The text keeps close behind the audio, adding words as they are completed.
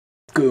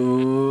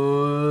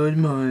Good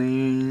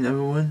morning,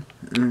 everyone.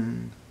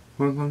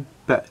 Welcome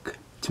back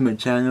to my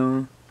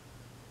channel,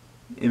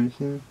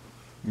 Emerson.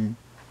 I'm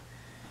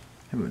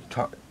gonna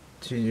talk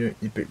to you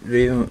a bit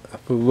later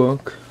after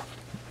work.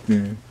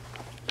 Thank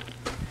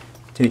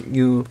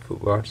you for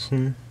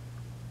watching.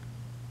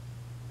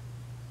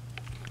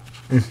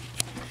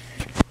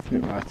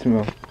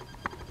 Well,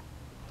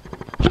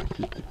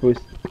 the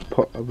first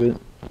part of it.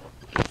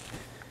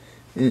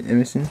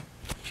 Emerson,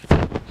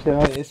 say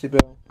hi,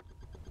 Isabel.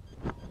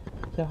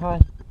 Say hi.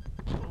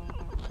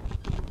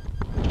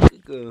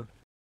 Good girl.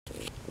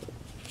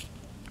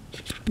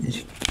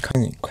 It's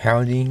kind of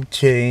cloudy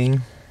today,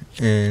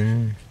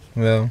 and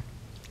well,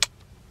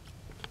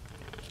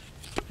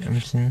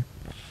 Emerson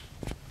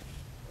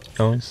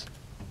else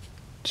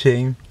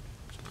today.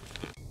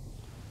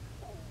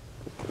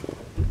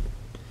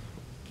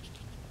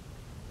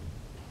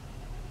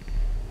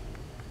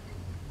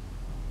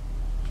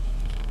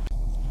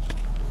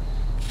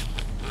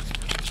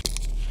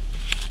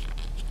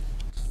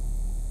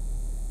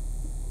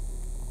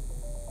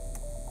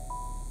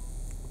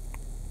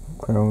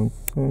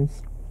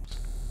 Clouds.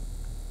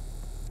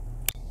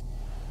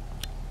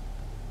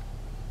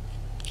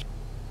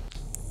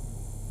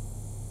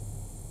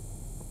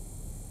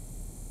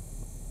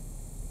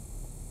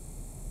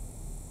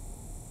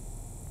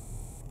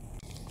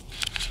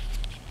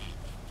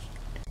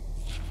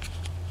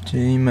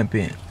 Today might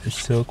be a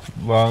silk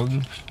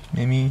vlog,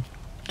 maybe,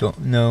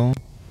 don't know.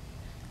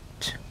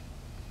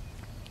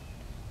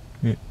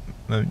 But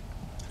I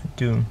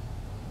do.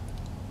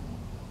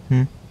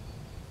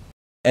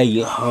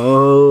 Hey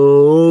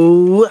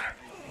ho!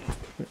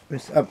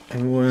 What's up,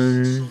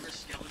 everyone?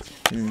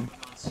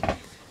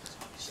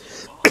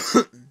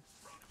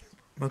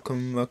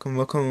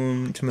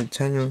 Welcome to my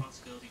channel.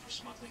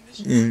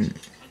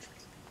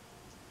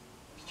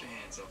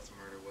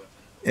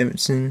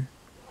 Emerson.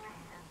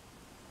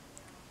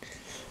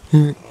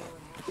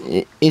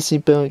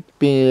 Isabel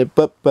being a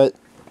butt.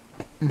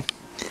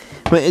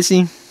 Where is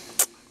he?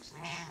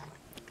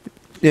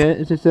 Yeah,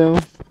 is it so?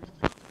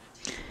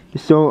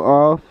 It's so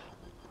off.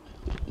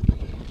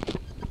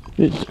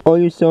 Are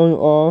you so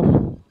off?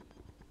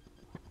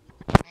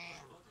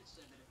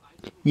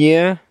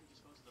 Yeah?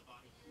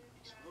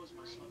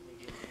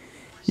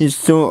 You're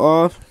so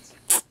off?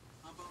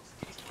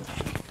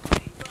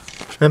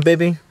 Huh,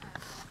 baby?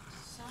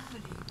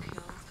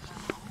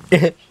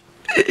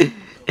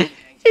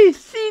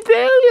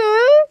 Isabella!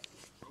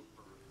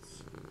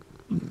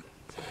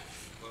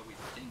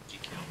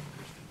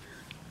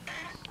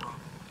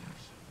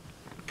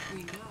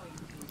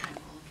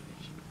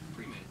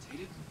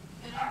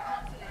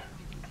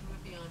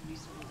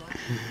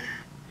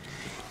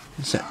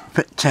 It's a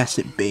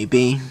fantastic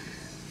baby.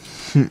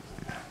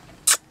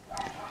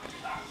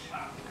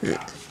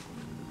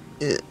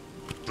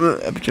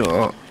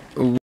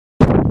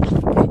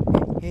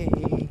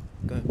 Hey,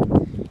 gonna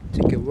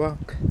take a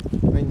walk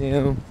right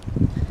now.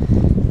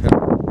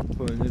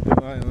 For a little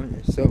while on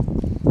yourself.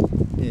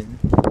 And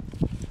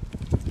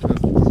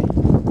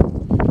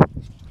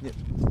yep.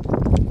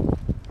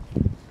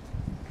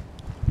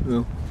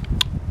 Well.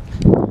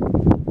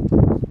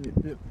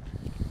 Yep.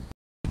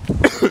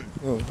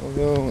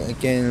 Although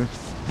again,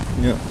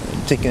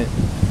 take a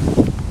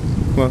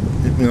walk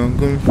if you're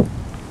going.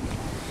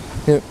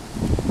 Yep.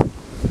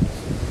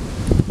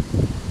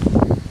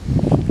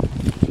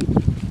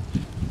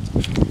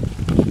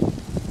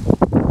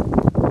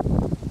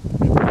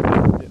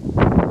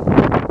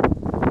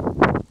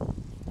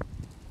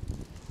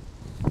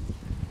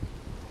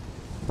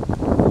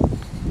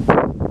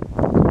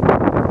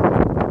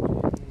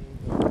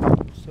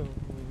 So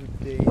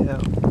day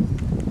out.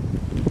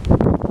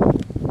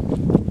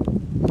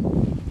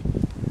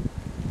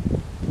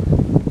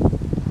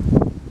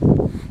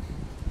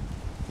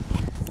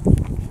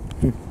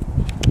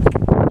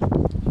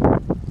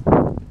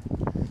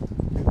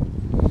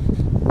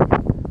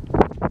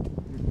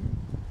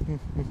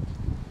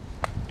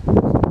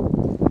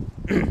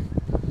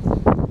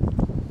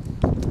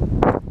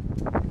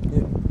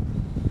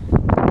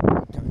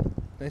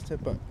 Nice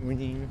about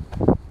reading.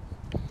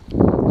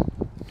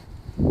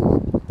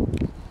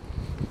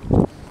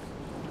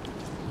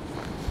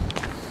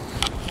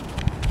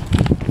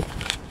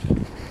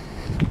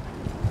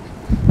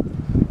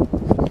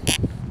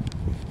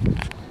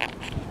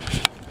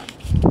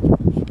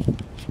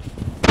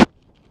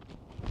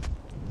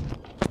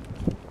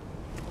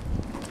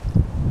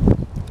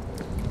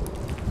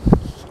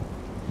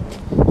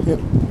 Yep.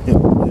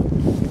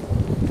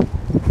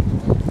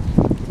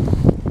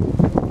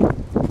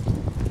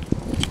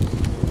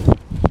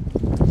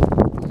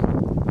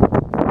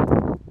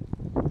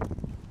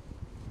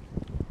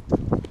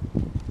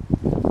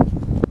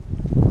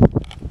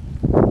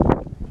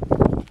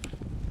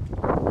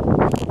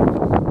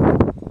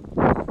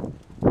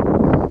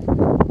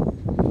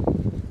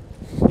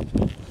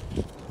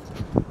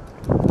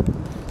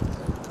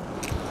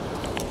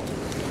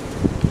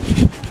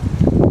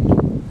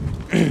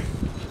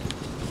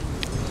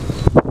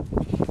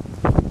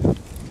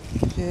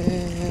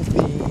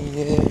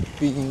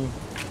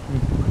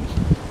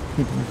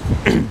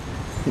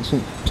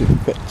 Listen to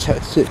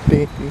Fantastic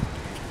Baby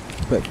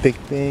by Big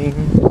Bang.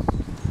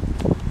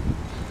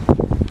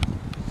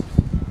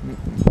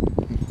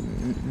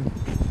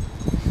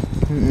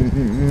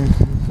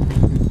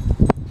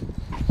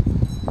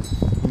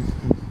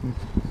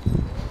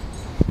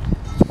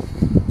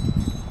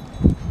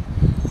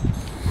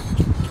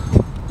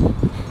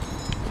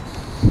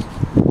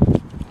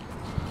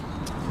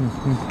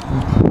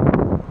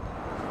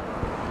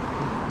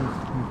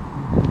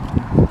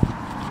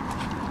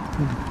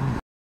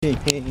 Hey,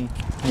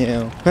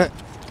 now,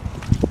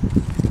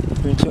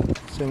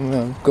 so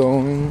I'm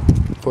going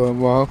for a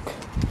walk.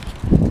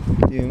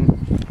 You.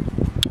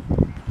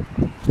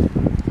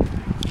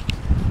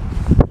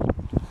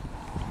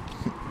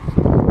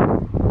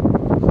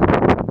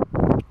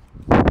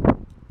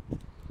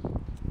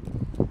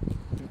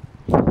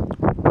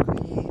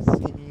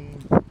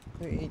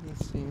 Crazy.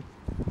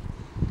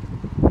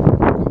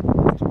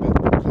 It's about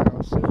the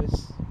cloud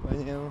service right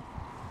now.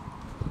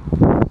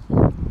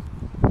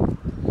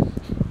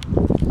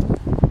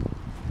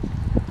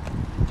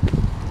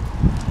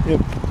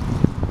 Yep.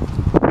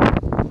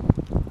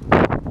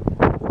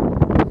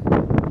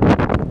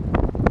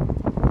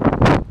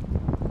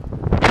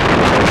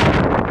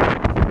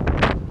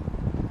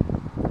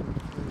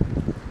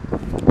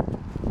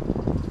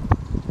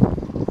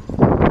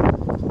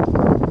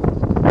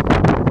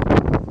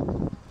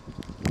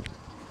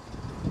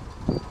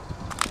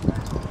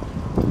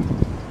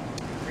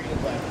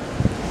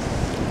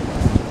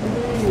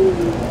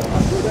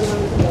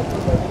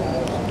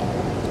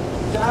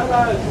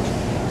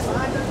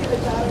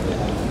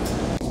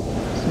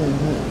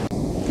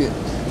 Good.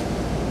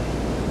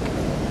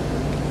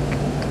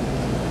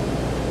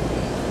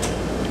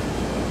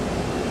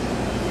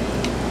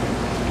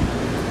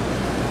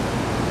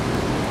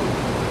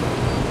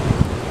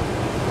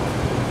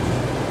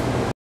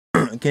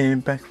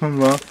 Getting back from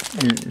work,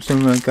 and so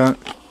I got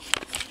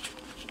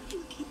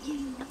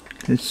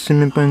the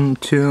cinnamon bun,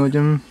 2 of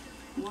them.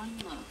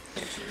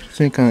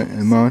 So I got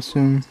a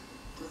mushroom.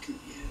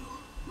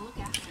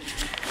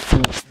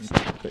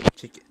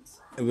 Chicken.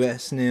 A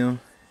rest now.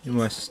 And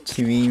watch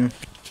TV.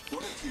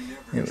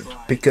 And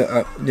pick it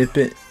up a little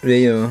bit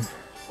later.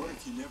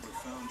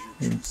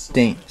 And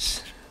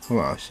thanks for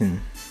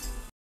watching.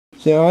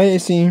 So I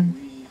see.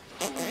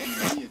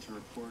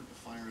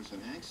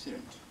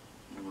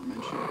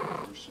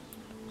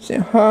 Say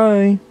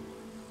hi.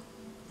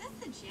 That's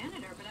the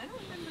janitor, but I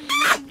don't remember you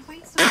being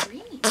quite so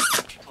green.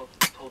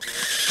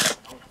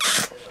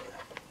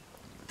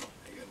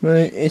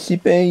 Where is the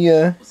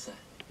bear?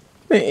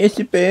 Where is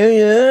the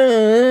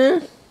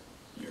bear?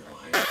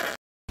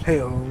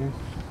 Hello.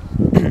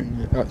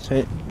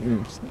 Outside.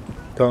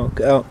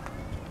 Dark out.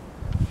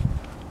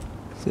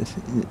 It's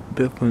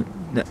beautiful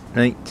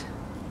night.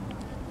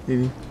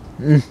 Maybe.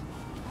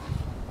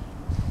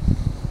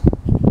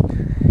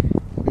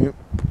 Yep.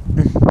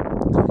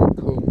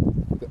 Cold.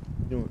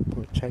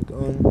 Put check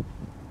on.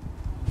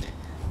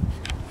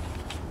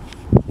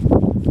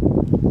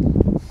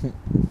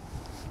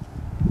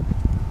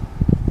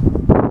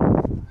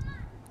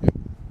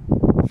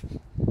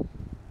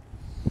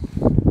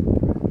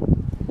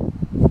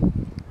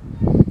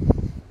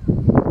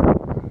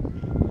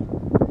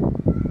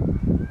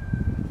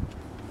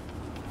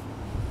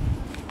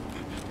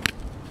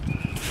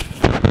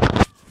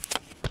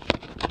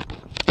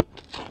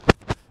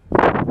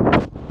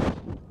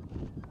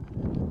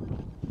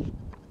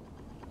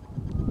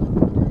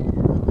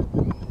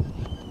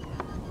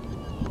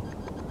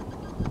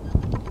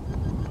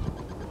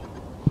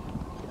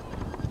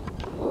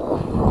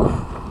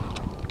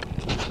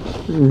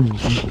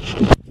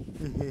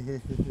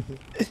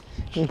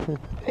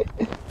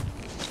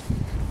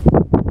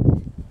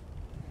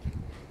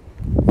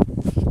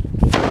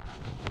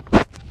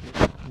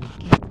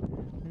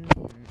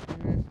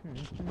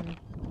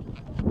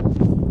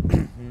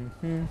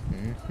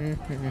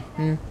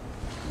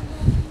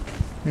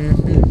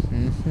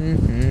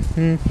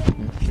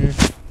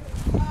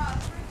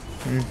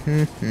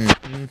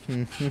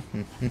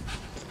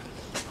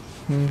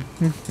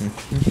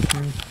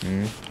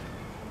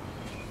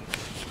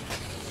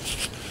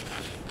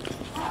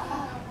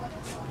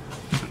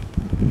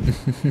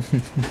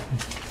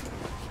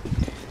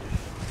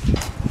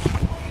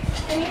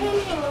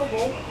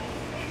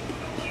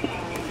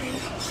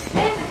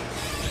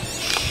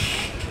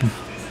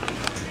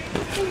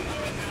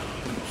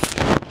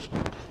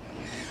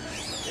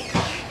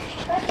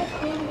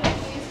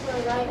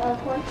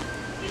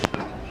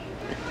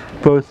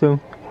 Photo.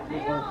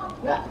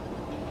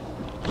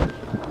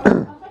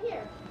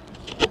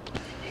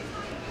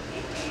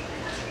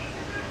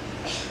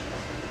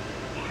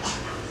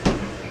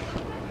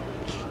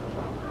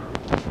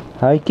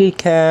 Hi, Kit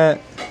Kat.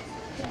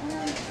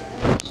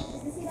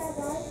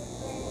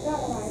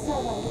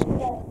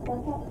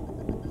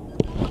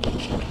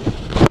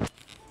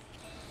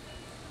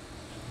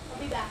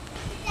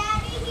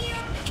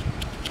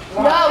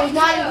 No, he's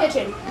not in the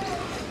kitchen.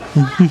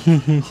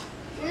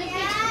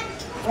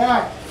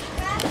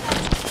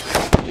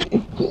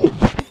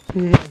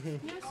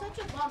 You're such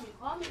a bum. You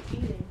call me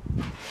eating.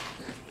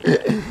 Better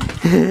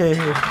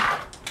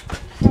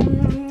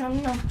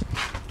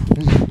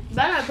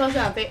not post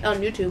it on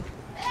YouTube.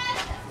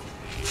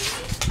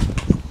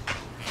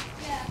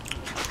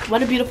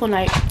 What a beautiful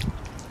night.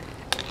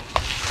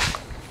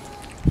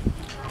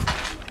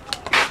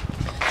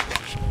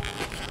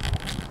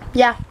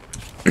 Yeah.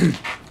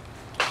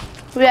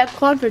 We had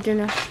corn for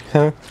dinner.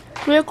 Huh?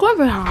 We had corn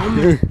for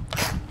home.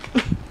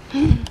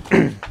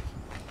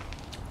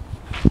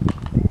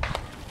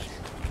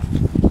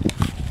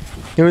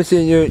 You want to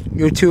see your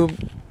YouTube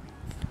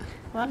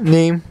What?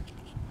 name?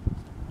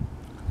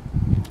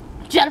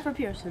 Jennifer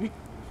Pearson.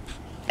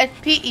 It's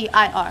Peirson.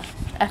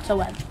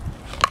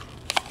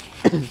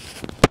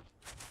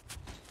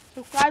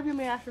 Subscribe to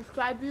me, I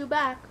subscribe to you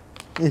back.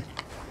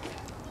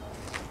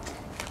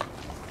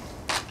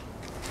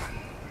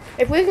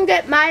 If we can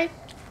get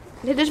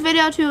this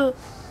video to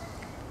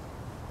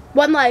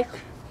 1 like,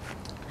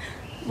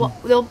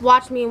 they'll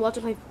watch me and watch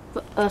us play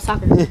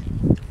soccer.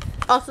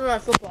 Also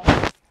not football.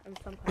 And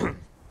some kind.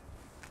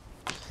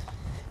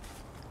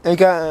 I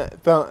got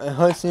about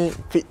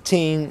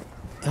 115,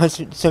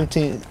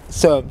 117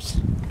 subs.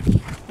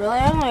 Really?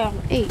 I only have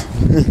 8.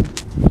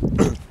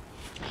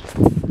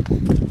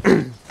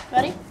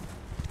 Ready?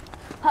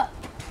 Huh.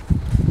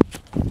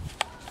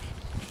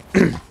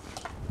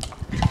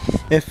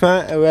 I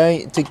found a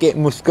way to get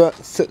more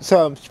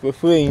subs for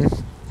free.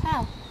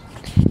 How?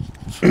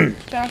 Turn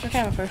off your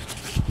camera first.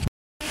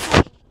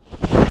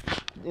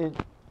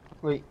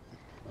 Wait,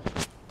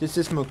 this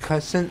is my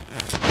cousin.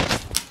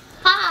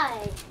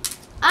 Hi!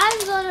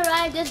 I'm gonna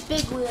ride this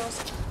big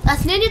wheels.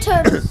 That's Ninja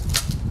Turtles.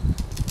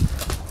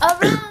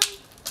 Around.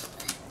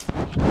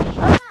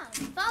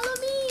 Follow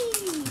me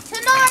to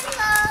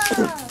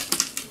Narnia.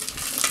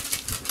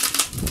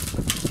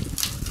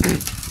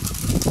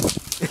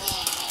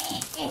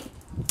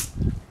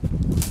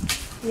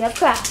 We have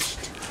crashed.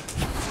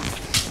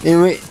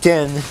 Anyway,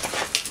 then,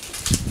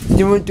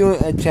 you were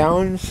doing a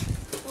challenge.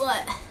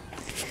 What?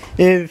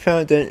 You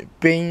found the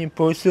brain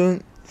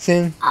porcelain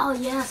thing. Oh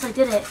yes, I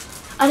did it.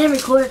 I didn't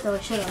record it though. I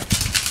should have.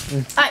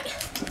 Alright.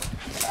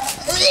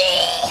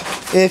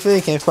 If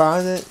you can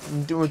find it,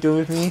 do it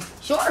with me.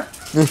 Sure.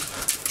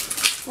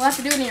 We'll have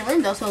to do it in your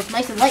room though, so it's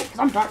nice and light, because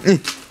I'm dark.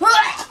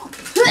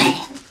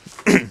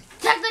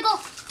 Technical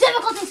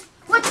difficulties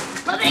with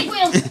the big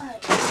wheels.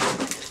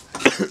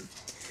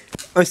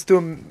 I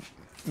stole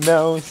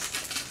Mel's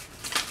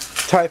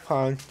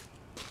tripod.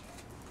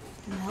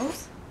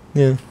 Mel's?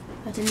 Yeah.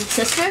 That's in your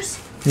sister's?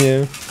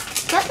 Yeah.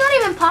 That's not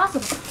even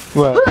possible.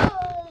 What?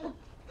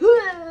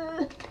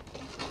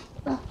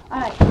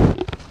 Alright.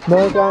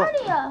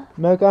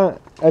 Mel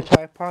got a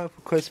tripod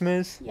for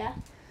Christmas. Yeah.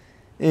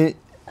 And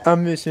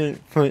I'm using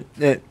it for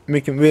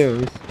making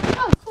wheels.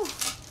 Oh, cool.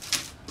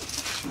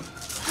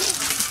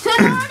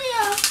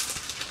 Narnia!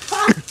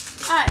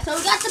 Alright, so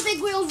we got the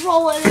big wheels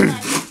rolling and I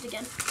missed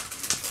again.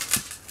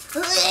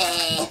 How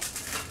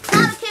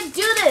do kids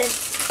do this?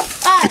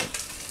 Alright.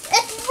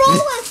 It's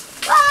rolling!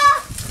 Ah!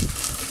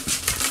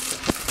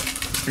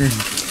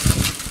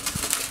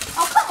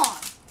 Oh, come on!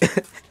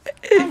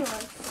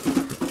 Anyway.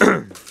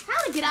 How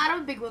to get out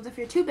of big wheels if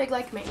you're too big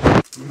like me?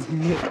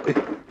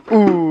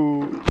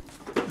 Ooh.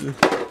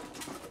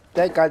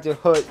 That got you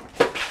hurt.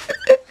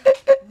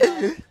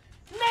 Nailed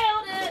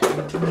it!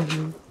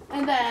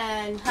 And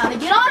then, how to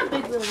get on a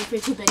big wheel if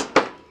you're too big.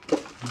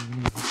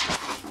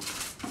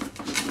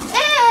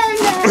 And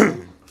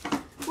then,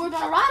 we're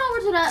gonna ride over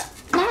to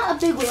the, not a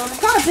big wheel,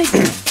 it's not a big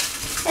wheel.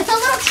 It's a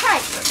little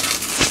trike.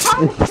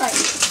 Thomas trike.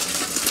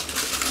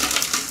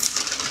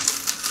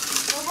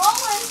 We're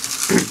rolling.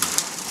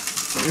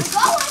 We're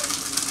going.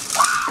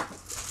 Ah!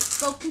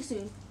 Go too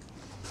soon.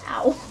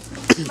 Ow.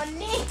 My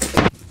knee.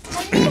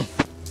 My knee.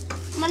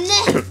 My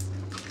knee.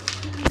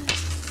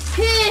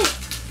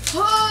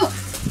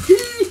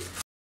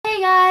 Hey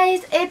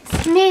guys,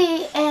 it's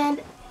me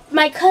and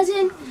my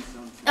cousin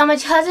on my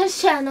cousin's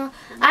channel.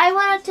 I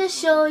wanted to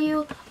show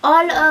you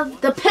all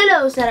of the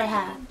pillows that I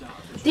have.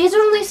 These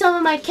are only some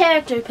of my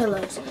character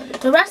pillows.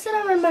 The rest of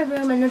them are in my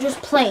room and they're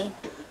just plain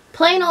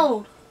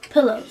old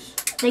pillows.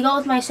 They go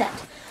with my set.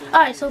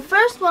 Alright, so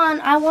first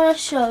one I want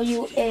to show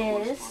you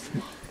is,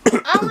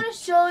 I want to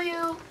show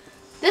you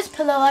this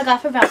pillow I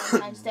got for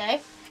Valentine's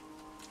Day.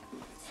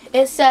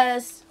 It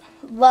says,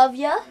 love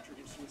ya,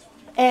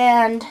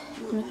 and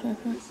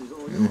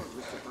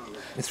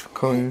It's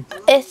recording.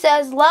 it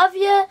says love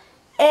ya,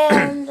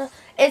 and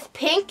it's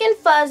pink and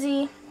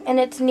fuzzy, and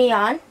it's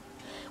neon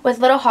with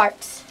little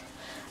hearts.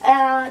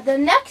 The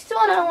next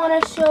one I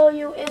want to show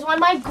you is one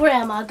my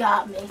grandma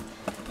got me.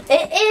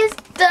 It is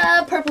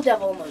the purple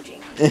devil emoji.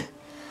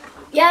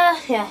 Yeah.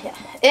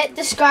 It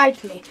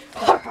describes me.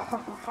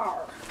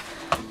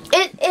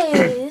 It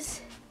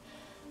is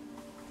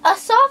a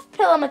soft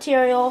pillow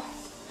material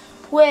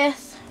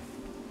with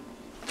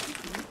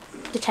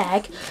the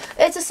tag.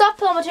 It's a soft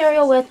pillow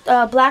material with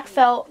black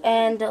felt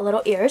and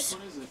little ears.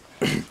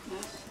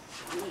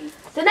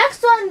 The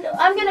next one,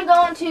 I'm going to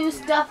go into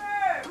stuffed...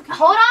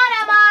 Hold on,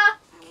 Emma!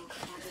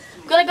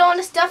 I'm going to go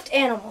into stuffed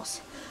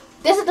animals.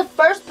 This is the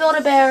first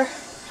Build-A-Bear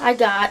I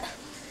got.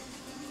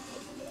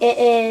 It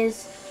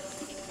is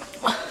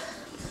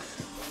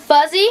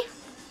fuzzy,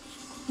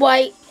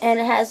 white, and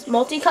it has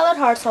multicolored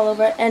hearts all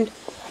over it, and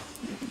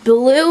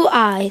blue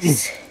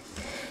eyes.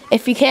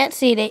 If you can't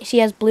see it, she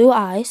has blue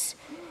eyes.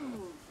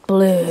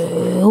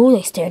 Blue,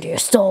 they stare into your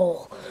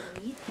soul.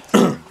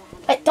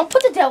 Hey, don't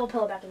put the devil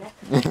pillow back in there.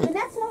 The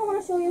next one I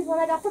want to show you is one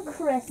I got for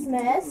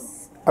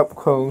Christmas. Up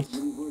close.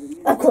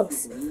 Up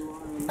close.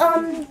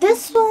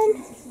 This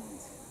one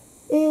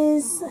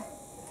is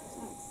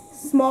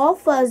small,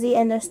 fuzzy,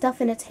 and there's stuff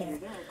in its hair.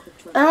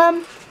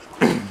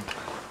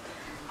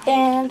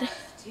 And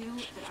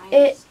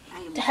it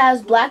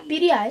has black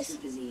beady eyes,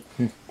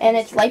 and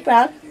it's light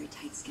brown,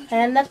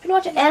 and that's pretty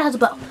much it. And it has a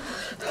bow.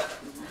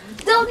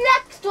 The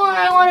next one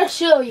I want to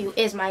show you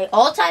is my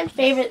all-time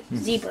favorite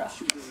zebra.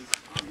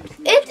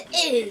 It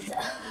is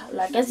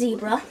like a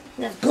zebra.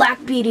 It has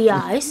black beady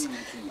eyes,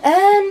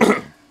 and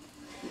it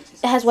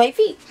has white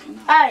feet.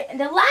 Alright, and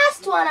the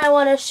last one I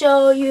want to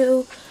show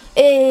you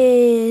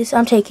is...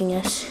 I'm taking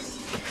this.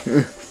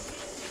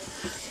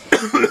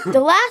 The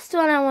last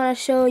one I want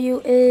to show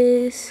you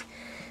is...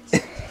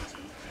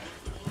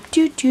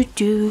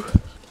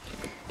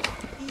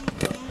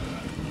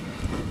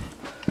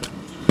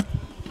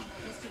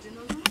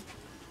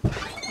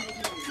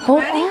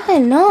 Hold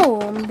on,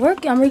 no, I'm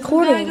working, I'm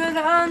recording.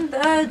 I'm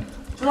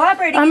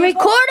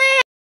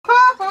recording!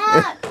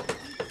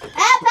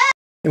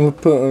 And we'll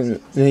put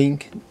a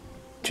link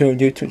to our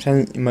YouTube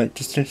channel in my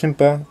description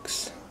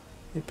box.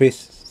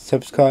 Please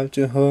subscribe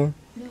to her.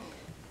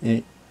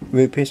 And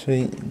we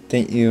appreciate it.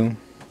 Thank you.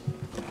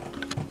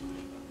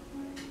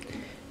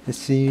 I'll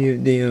see you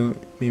there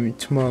maybe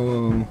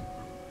tomorrow.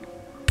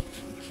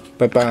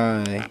 Bye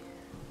bye.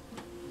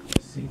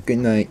 Good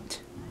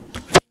night.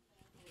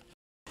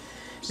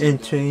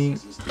 And today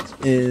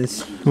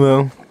is,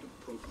 well,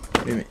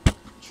 wait a minute.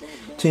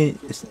 Today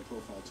is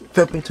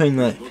February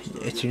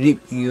 29th. It's a leap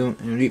year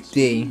and a leap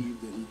day.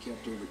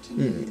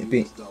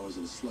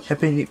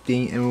 Happy leap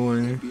day,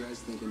 everyone.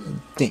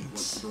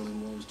 Thanks.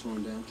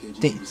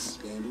 Thanks.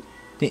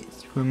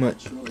 Thanks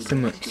so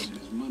much.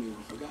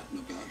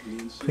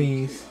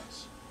 Please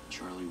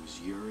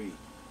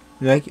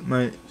like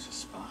my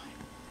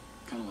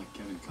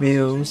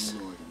videos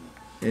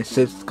and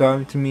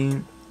subscribe to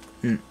me.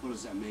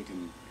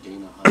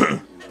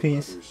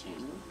 Please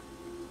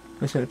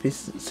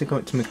stick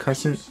out to my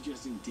cousin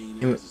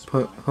and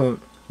put her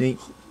link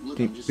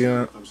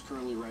below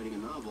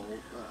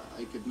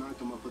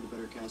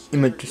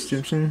in my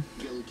description.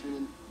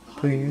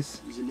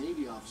 Please.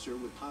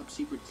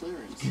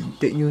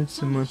 Thank you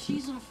so much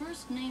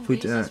for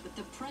that.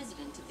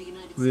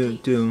 Will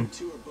do.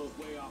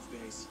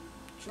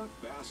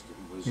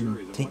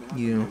 And thank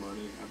you.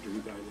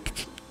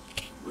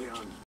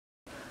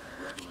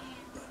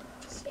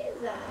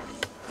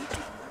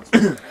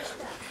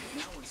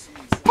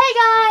 Hey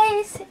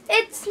guys,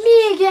 it's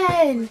me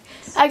again.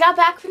 I got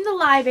back from the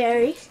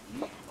library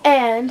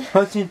and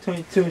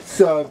 122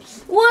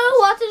 subs. woo,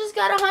 Walter just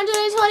got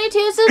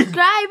 122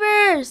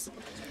 subscribers.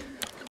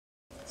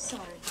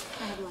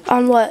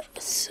 On what?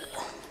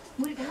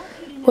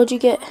 What'd you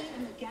get?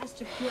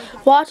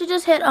 Walter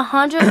just hit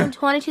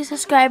 122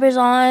 subscribers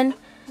on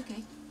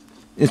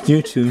It's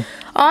YouTube.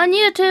 On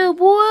YouTube.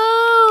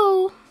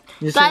 Woo!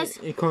 You Guys,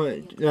 you call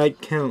it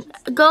like count.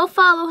 Go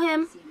follow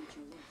him.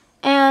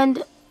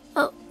 And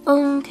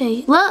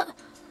okay, look.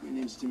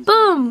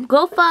 Boom!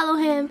 Go follow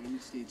him.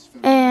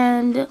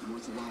 And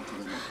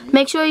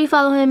make sure you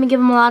follow him and give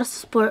him a lot of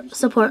support.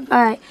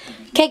 Alright.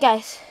 Okay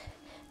guys.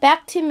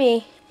 Back to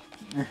me.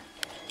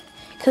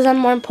 Because I'm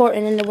more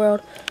important in the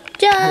world.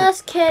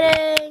 Just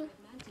kidding.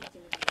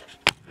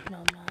 No,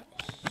 I'm not.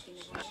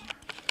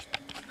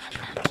 I'm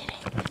not kidding.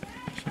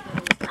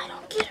 I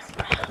don't get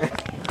around.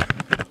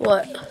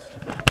 What?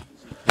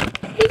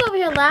 He's over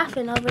here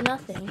laughing over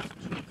nothing.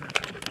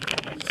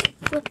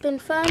 Flipping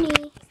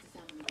funny.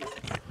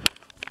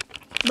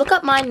 Look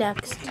up mine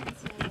next.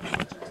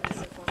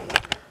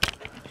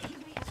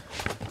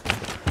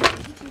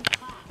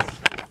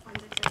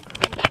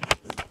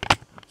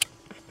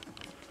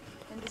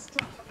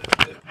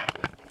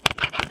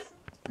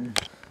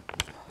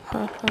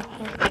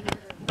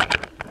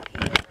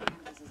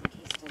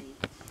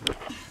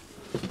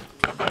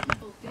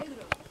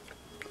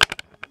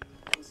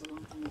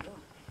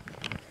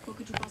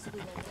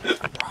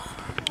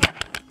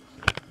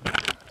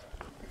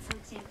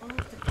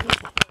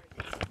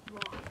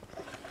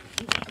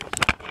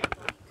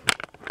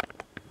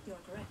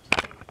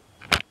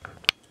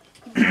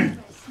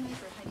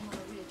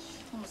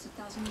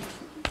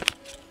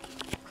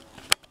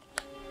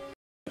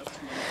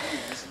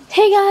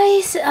 Hey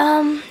guys,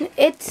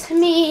 it's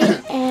me,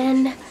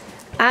 and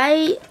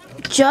I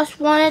just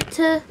wanted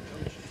to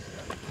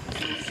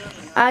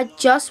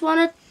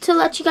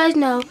let you guys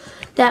know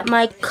that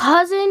my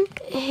cousin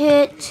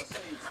hit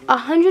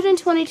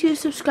 122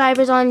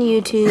 subscribers on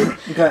YouTube.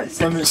 You got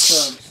 7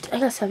 subs. I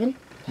got 7.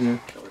 Yeah.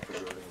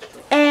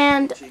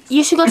 And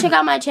you should go check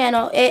out my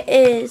channel. It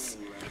is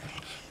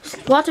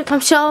Walter.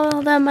 Come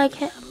show them my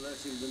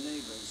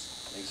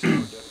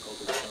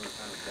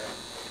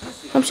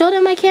I'm showing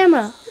them my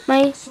camera.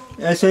 I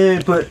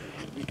said put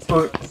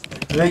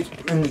link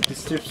in the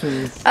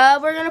description.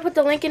 We're gonna put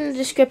the link in the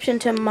description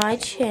to my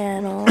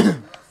channel.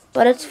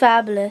 But it's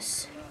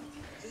fabulous.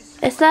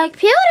 It's like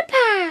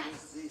PewDiePie.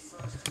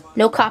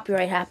 No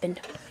copyright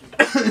happened.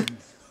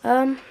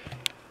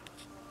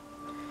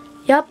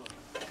 Yep.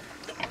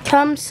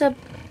 Come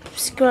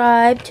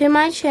subscribe to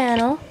my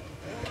channel.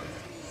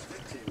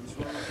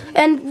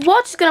 And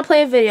Walter's gonna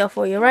play a video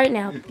for you right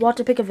now.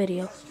 Walter, pick a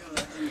video.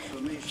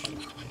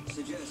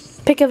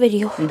 Pick a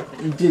video.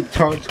 Did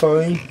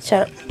Charlie?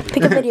 Shut up.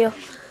 Pick a video.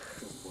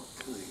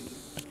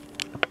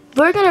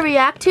 We're gonna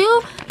react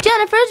to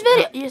Jennifer's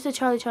video. It's a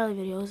Charlie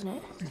video, isn't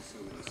it?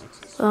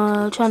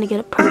 Trying to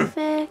get it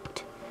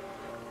perfect.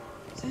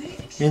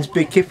 And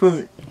be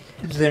careful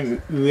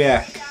then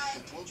react.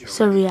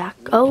 So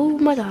react. Oh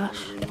my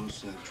gosh.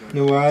 You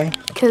know why?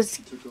 Because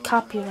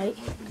copyright.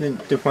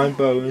 The fine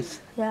bows.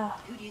 Yeah.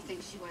 Who do you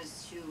think she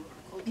was to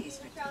cold case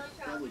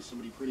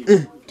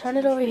victim? Turn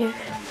it over here.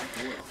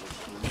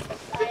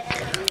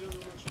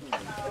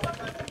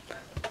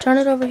 Turn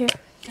it over here.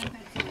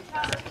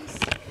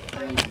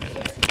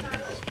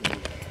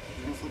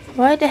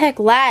 Why the heck?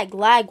 Lag,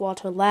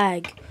 Walter,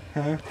 lag.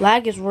 Huh?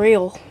 Lag is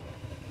real.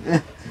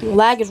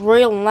 Lag is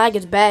real and lag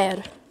is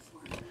bad.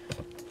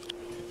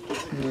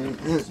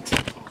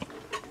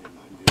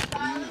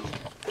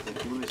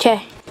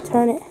 Okay,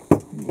 turn it.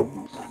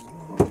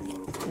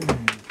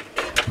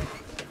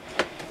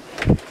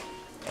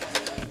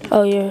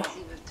 Oh, you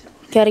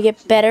gotta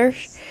get better.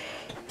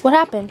 What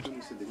happened?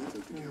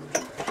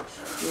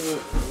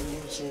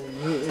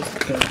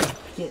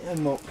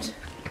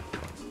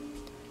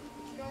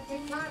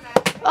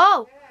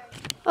 Oh!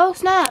 Oh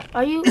snap!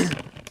 Are you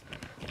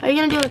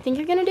gonna do what I think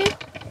you're gonna do?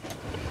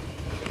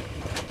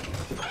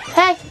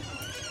 Hey!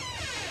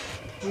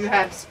 You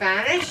have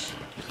Spanish?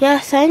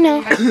 Yes, I know.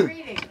 You have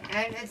reading.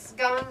 And it's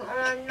going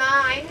on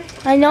 9.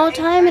 I know what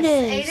time it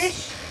is.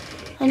 8-ish.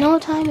 I know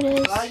what time it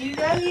is. Well, you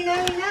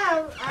know.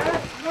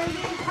 We're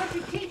getting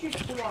country teachers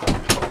tomorrow.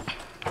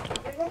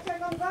 It looks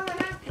like I'm going to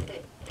have to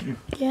be.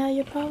 Yeah,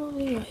 you're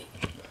probably right.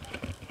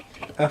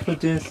 After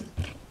this,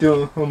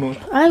 do homework.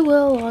 I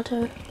will,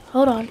 Walter.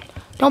 Hold on.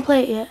 Don't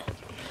play it yet.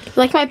 You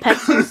like my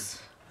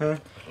pencils? Huh?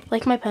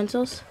 Like my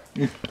pencils?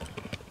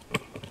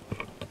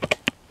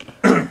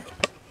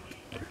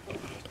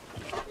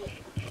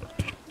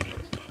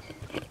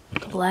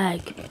 The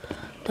lag.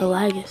 The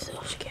lag is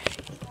so scary.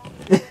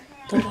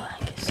 The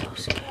lag is so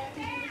scary.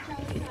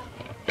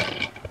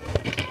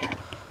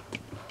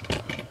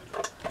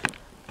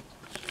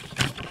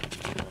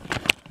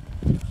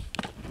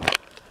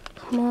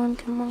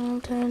 Come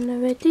on, turn the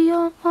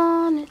video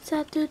on. It's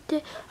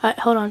Saturday. Alright,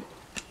 hold on.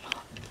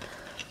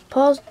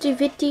 Pause the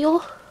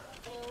video.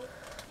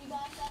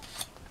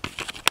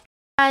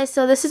 Guys,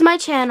 so this is my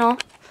channel.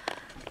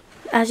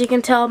 As you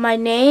can tell, my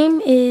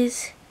name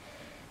is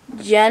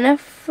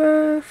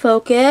Jennifer.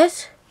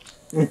 Focus.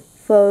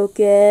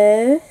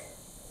 Focus.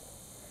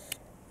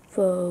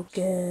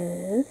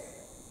 Focus.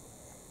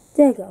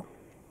 There you go.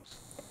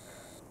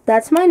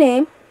 That's my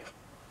name.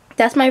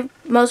 That's my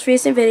most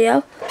recent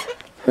video.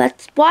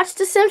 Let's watch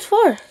The Sims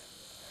 4.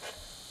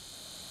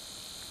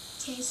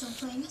 Okay, so I'm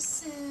playing a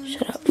sim.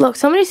 Shut up. Look,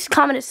 somebody's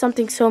commented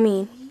something so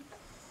mean.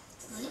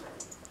 Like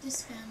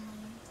this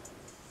family.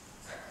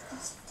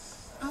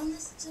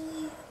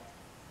 Honestly,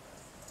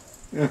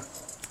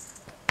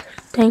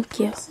 Thank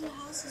you. the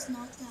house is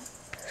not that.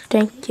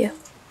 Thank you.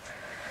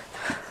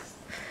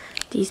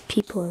 These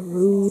people are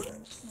rude.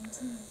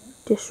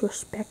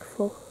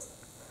 Disrespectful.